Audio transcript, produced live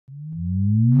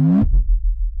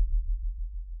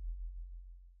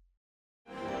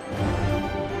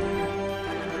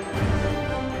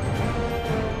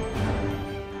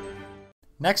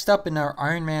Next up in our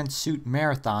Iron Man suit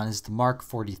marathon is the Mark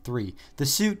 43, the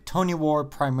suit Tony wore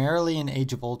primarily in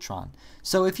Age of Ultron.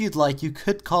 So if you'd like, you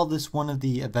could call this one of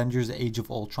the Avengers Age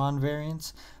of Ultron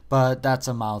variants, but that's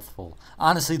a mouthful.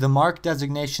 Honestly, the Mark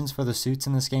designations for the suits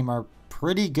in this game are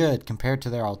pretty good compared to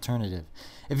their alternative.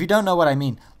 If you don't know what I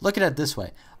mean, look at it this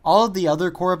way. All of the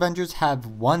other core Avengers have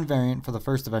one variant for the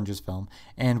first Avengers film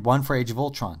and one for Age of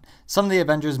Ultron. Some of the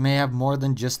Avengers may have more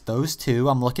than just those two.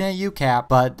 I'm looking at you, Cap,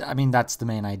 but I mean, that's the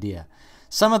main idea.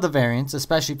 Some of the variants,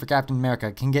 especially for Captain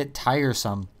America, can get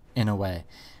tiresome in a way.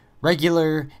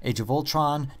 Regular, Age of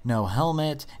Ultron, no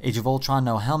helmet, Age of Ultron,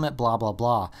 no helmet, blah blah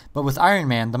blah. But with Iron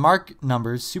Man, the Mark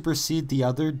numbers supersede the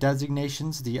other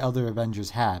designations the other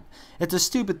Avengers have. It's a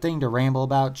stupid thing to ramble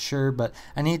about, sure, but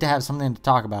I need to have something to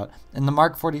talk about, and the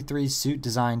Mark 43 suit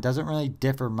design doesn't really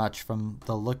differ much from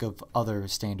the look of other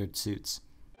standard suits.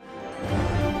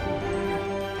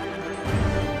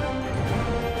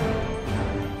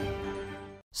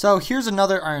 So here's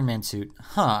another Iron Man suit.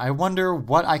 I wonder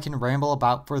what I can ramble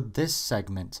about for this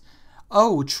segment.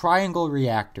 Oh, triangle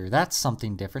reactor. That's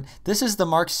something different. This is the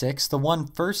Mark 6, the one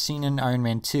first seen in Iron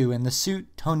Man 2, and the suit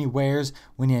Tony wears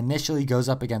when he initially goes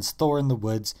up against Thor in the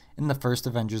woods in the first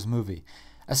Avengers movie.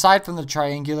 Aside from the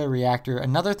triangular reactor,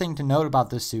 another thing to note about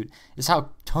this suit is how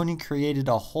Tony created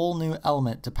a whole new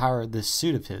element to power this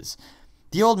suit of his.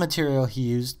 The old material he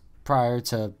used prior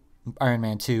to Iron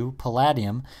Man 2,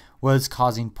 palladium, was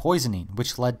causing poisoning,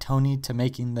 which led Tony to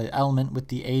making the element with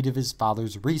the aid of his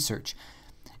father's research.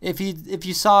 If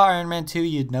you saw Iron Man 2,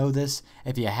 you'd know this.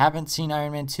 If you haven't seen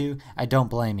Iron Man 2, I don't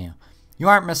blame you. You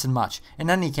aren't missing much. In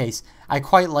any case, I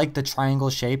quite like the triangle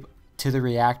shape to the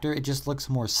reactor. It just looks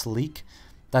more sleek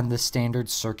than the standard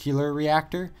circular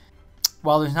reactor.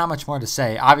 While there's not much more to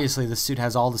say, obviously the suit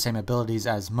has all the same abilities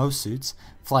as most suits: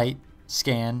 flight,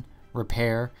 scan,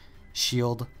 repair,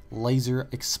 shield, laser,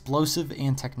 explosive,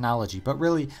 and technology. But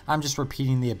really, I'm just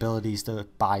repeating the abilities to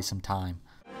buy some time.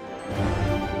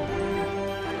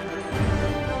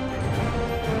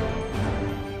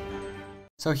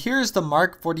 So here's the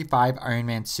Mark 45 Iron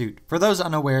Man suit. For those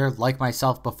unaware, like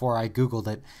myself before I googled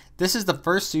it, this is the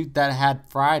first suit that had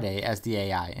Friday as the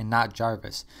AI and not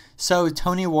Jarvis. So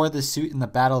Tony wore this suit in the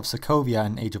Battle of Sokovia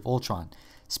in Age of Ultron.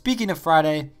 Speaking of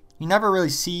Friday, you never really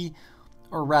see,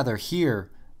 or rather hear,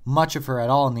 much of her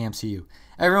at all in the MCU.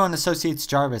 Everyone associates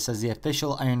Jarvis as the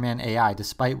official Iron Man AI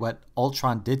despite what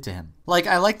Ultron did to him. Like,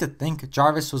 I like to think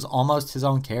Jarvis was almost his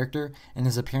own character in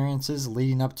his appearances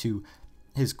leading up to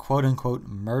his quote-unquote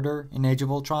murder in Age of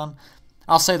Ultron.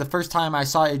 I'll say the first time I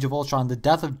saw Age of Ultron, the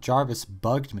death of Jarvis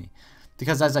bugged me.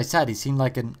 Because as I said, he seemed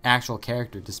like an actual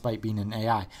character despite being an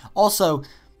AI. Also,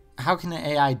 how can an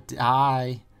AI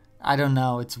die? I don't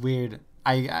know, it's weird.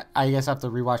 I guess I have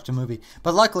to rewatch the movie.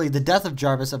 But luckily, the death of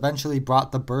Jarvis eventually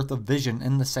brought the birth of Vision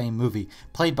in the same movie,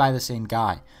 played by the same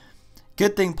guy.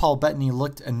 Good thing Paul Bettany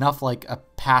looked enough like a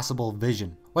passable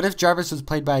Vision. What if Jarvis was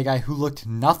played by a guy who looked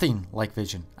nothing like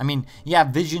Vision? I mean, yeah,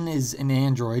 Vision is an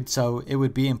android, so it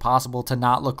would be impossible to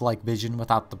not look like Vision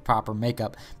without the proper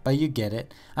makeup, but you get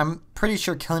it. I'm pretty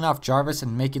sure killing off Jarvis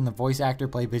and making the voice actor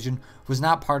play Vision was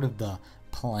not part of the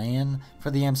plan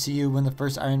for the MCU when the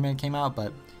first Iron Man came out,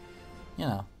 but you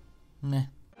know, meh.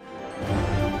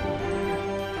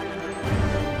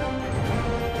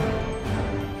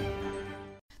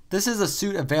 This is a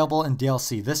suit available in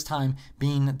DLC, this time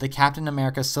being the Captain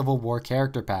America Civil War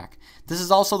character pack. This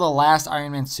is also the last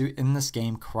Iron Man suit in this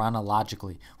game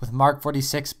chronologically, with Mark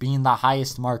 46 being the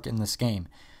highest mark in this game.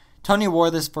 Tony wore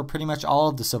this for pretty much all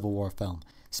of the Civil War film.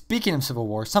 Speaking of Civil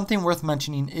War, something worth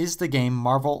mentioning is the game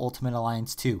Marvel Ultimate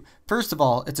Alliance 2. First of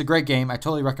all, it's a great game, I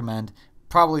totally recommend.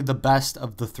 Probably the best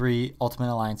of the 3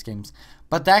 Ultimate Alliance games,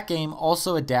 but that game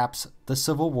also adapts the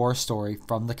Civil War story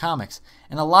from the comics,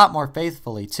 and a lot more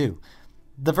faithfully too.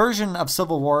 The version of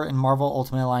Civil War in Marvel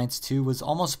Ultimate Alliance 2 was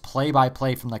almost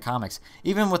play-by-play from the comics,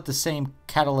 even with the same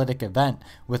catalytic event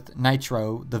with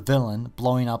Nitro, the villain,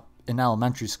 blowing up an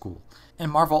elementary school. In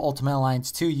Marvel Ultimate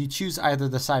Alliance 2, you choose either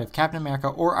the side of Captain America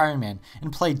or Iron Man,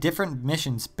 and play different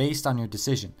missions based on your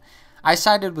decision. I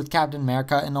sided with Captain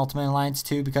America in Ultimate Alliance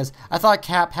 2 because I thought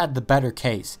Cap had the better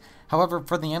case. However,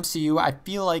 for the MCU, I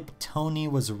feel like Tony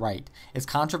was right. It's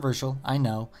controversial, I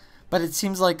know, but it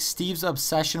seems like Steve's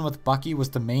obsession with Bucky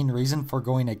was the main reason for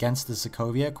going against the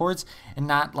Sokovia Accords, and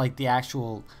not like the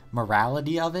actual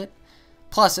morality of it.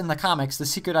 Plus, in the comics, the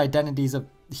secret identities of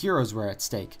heroes were at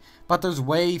stake. But there's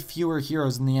way fewer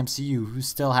heroes in the MCU who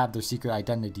still have their secret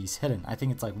identities hidden. I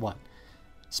think it's like, what?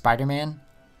 Spider-Man?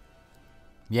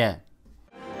 Yeah.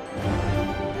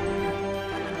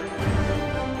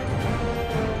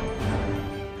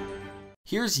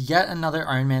 Here's yet another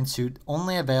Iron Man suit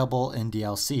only available in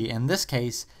DLC. In this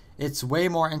case, it's way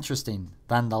more interesting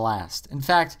than the last. In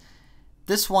fact,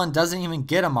 this one doesn't even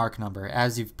get a mark number,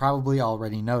 as you've probably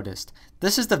already noticed.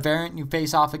 This is the variant you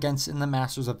face off against in the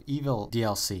Masters of Evil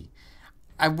DLC.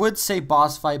 I would say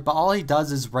boss fight, but all he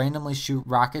does is randomly shoot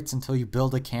rockets until you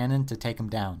build a cannon to take him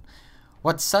down.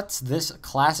 What sets this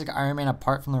classic Iron Man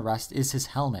apart from the rest is his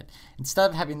helmet. Instead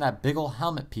of having that big ol'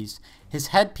 helmet piece, his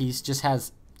headpiece just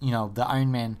has, the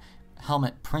Iron Man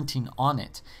helmet printing on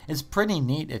it. It's pretty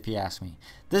neat if you ask me.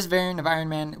 This variant of Iron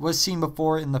Man was seen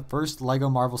before in the first LEGO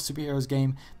Marvel Superheroes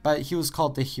game, but he was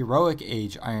called the Heroic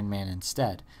Age Iron Man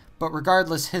instead. But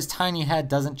regardless, his tiny head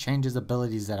doesn't change his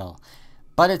abilities at all.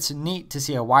 But it's neat to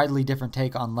see a widely different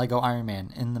take on LEGO Iron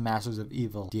Man in the Masters of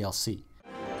Evil DLC.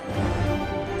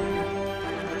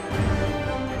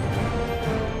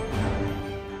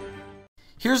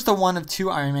 Here's the one of two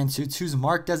Iron Man suits whose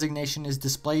mark designation is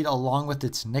displayed along with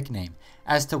its nickname.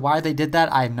 As to why they did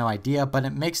that, I have no idea, but it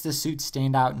makes the suit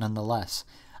stand out nonetheless.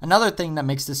 Another thing that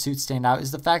makes the suit stand out is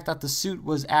the fact that the suit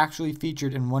was actually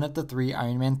featured in one of the 3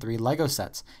 Iron Man 3 LEGO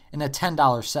sets, in a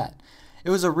 $10 set. It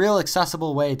was a real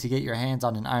accessible way to get your hands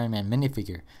on an Iron Man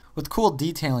minifigure, with cool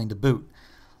detailing to boot.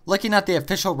 Looking at the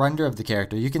official render of the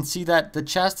character, you can see that the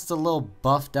chest is a little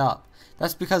buffed up.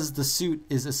 That's because the suit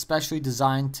is especially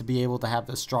designed to be able to have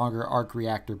a stronger arc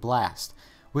reactor blast,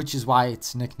 which is why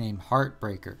it's nicknamed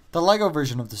Heartbreaker. The LEGO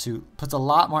version of the suit puts a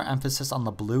lot more emphasis on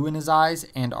the blue in his eyes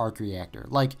and arc reactor.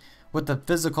 Like with the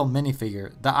physical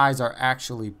minifigure, the eyes are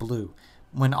actually blue,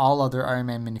 when all other Iron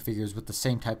Man minifigures with the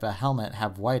same type of helmet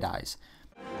have white eyes.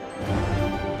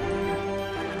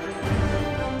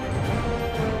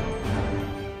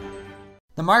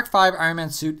 The Mark V Iron Man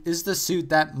suit is the suit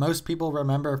that most people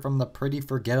remember from the pretty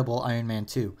forgettable Iron Man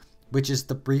 2, which is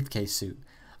the briefcase suit.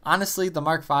 Honestly, the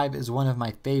Mark V is one of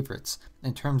my favorites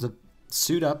in terms of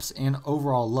suit ups and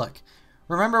overall look.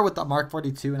 Remember with the Mark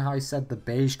 42 and how I said the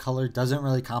beige color doesn't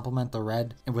really complement the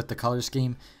red with the color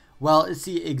scheme? Well, it's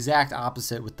the exact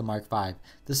opposite with the Mark V.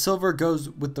 The silver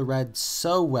goes with the red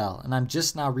so well, and I'm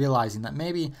just now realizing that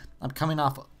maybe I'm coming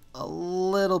off a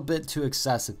little bit too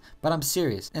excessive, but I'm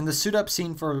serious. And the suit up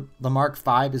scene for the Mark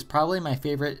V is probably my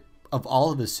favorite of all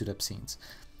of his suit up scenes.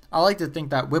 I like to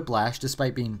think that Whiplash,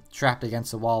 despite being trapped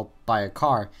against the wall by a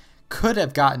car, could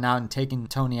have gotten out and taken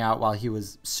Tony out while he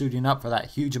was suiting up for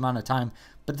that huge amount of time,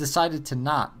 but decided to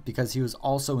not because he was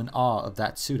also in awe of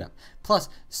that suit up. Plus,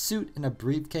 suit in a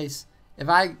briefcase. If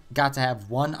I got to have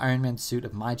one Iron Man suit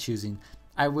of my choosing,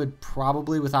 I would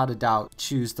probably without a doubt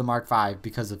choose the Mark V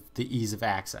because of the ease of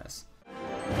access.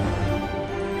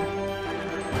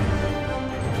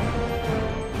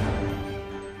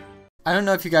 I don't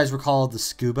know if you guys recall the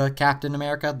Scuba Captain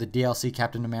America, the DLC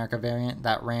Captain America variant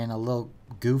that ran a little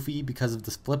goofy because of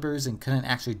the flippers and couldn't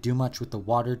actually do much with the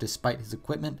water despite his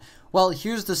equipment. Well,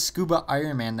 here's the Scuba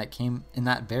Iron Man that came in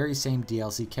that very same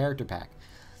DLC character pack.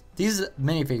 These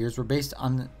minifigures were based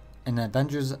on an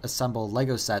Avengers Assemble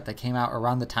LEGO set that came out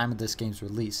around the time of this game's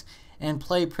release and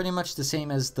play pretty much the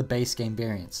same as the base game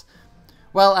variants.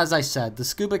 Well, as I said, the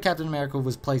Scuba Captain America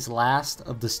was placed last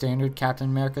of the standard Captain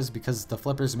Americas because the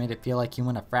flippers made it feel like he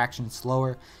went a fraction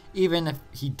slower, even if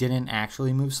he didn't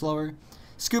actually move slower.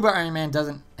 Scuba Iron Man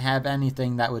doesn't have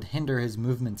anything that would hinder his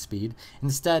movement speed.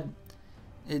 Instead,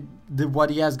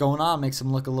 what he has going on makes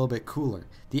him look a little bit cooler.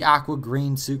 The aqua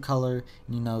green suit color,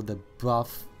 the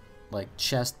buff,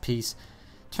 chest piece.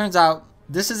 Turns out,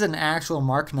 this is an actual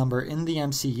mark number in the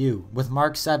MCU, with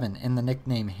Mark 7 in the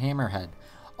nickname Hammerhead.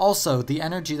 Also, the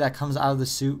energy that comes out of the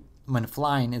suit when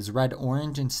flying is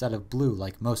red-orange instead of blue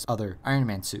like most other Iron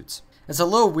Man suits. It's a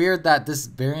little weird that this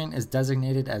variant is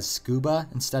designated as Scuba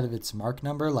instead of its mark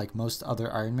number like most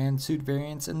other Iron Man suit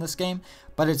variants in this game,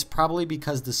 but it's probably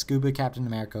because the Scuba Captain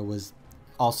America was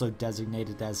also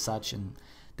designated as such and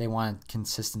they wanted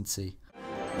consistency.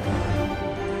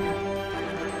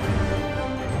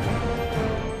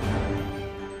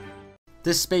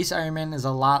 This Space Iron Man is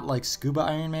a lot like Scuba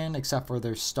Iron Man, except for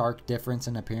their stark difference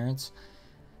in appearance.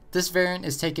 This variant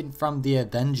is taken from the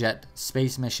Avengers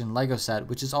Space Mission LEGO set,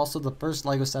 which is also the first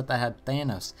LEGO set that had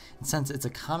Thanos, and since it's a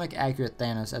comic-accurate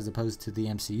Thanos as opposed to the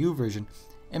MCU version,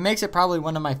 it makes it probably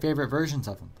one of my favorite versions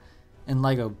of him. In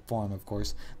LEGO form, of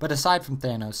course, but aside from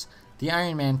Thanos, the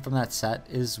Iron Man from that set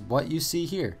is what you see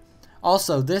here.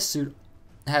 Also, this suit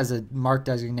has a mark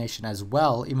designation as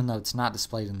well, even though it's not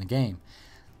displayed in the game.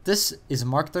 This is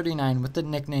Mark 39 with the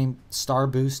nickname Star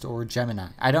Boost or Gemini.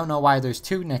 I don't know why there's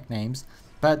two nicknames,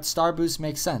 but Star Boost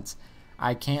makes sense.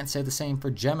 I can't say the same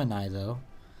for Gemini though.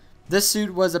 This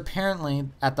suit was apparently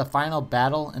at the final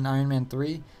battle in Iron Man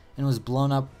 3 and was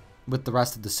blown up with the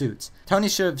rest of the suits. Tony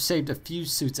should have saved a few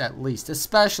suits at least,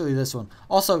 especially this one.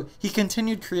 Also, he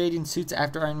continued creating suits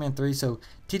after Iron Man 3, so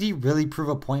did he really prove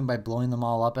a point by blowing them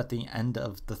all up at the end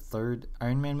of the third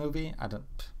Iron Man movie? I don't...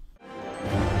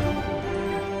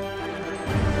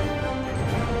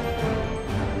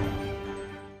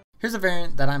 Here's a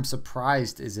variant that I'm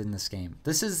surprised is in this game.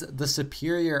 This is the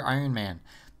Superior Iron Man.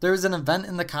 There was an event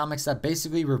in the comics that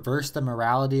basically reversed the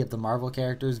morality of the Marvel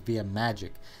characters via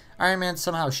magic. Iron Man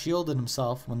somehow shielded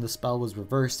himself when the spell was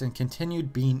reversed and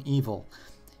continued being evil.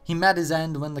 He met his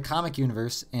end when the comic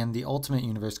universe and the Ultimate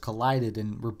Universe collided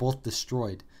and were both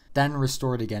destroyed, then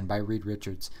restored again by Reed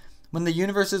Richards. When the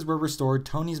universes were restored,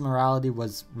 Tony's morality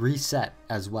was reset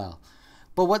as well.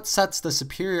 But what sets the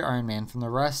Superior Iron Man from the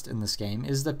rest in this game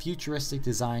is the futuristic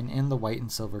design and the white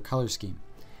and silver color scheme.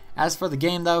 As for the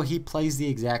game though, he plays the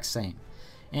exact same.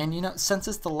 And you know, since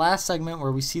it's the last segment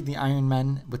where we see the Iron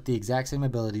Men with the exact same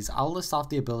abilities, I'll list off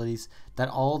the abilities that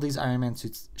all these Iron Man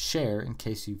suits share in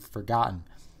case you've forgotten.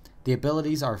 The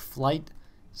abilities are Flight,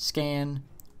 Scan,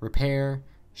 Repair,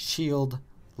 Shield,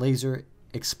 Laser,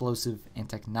 Explosive, and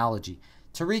Technology.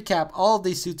 To recap, all of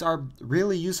these suits are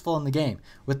really useful in the game,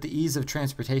 with the ease of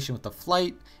transportation with the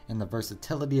flight and the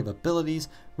versatility of abilities.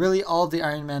 Really, all of the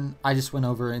Iron Men I just went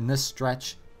over in this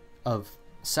stretch of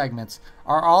segments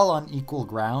are all on equal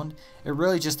ground. It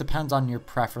really just depends on your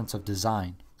preference of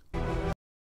design.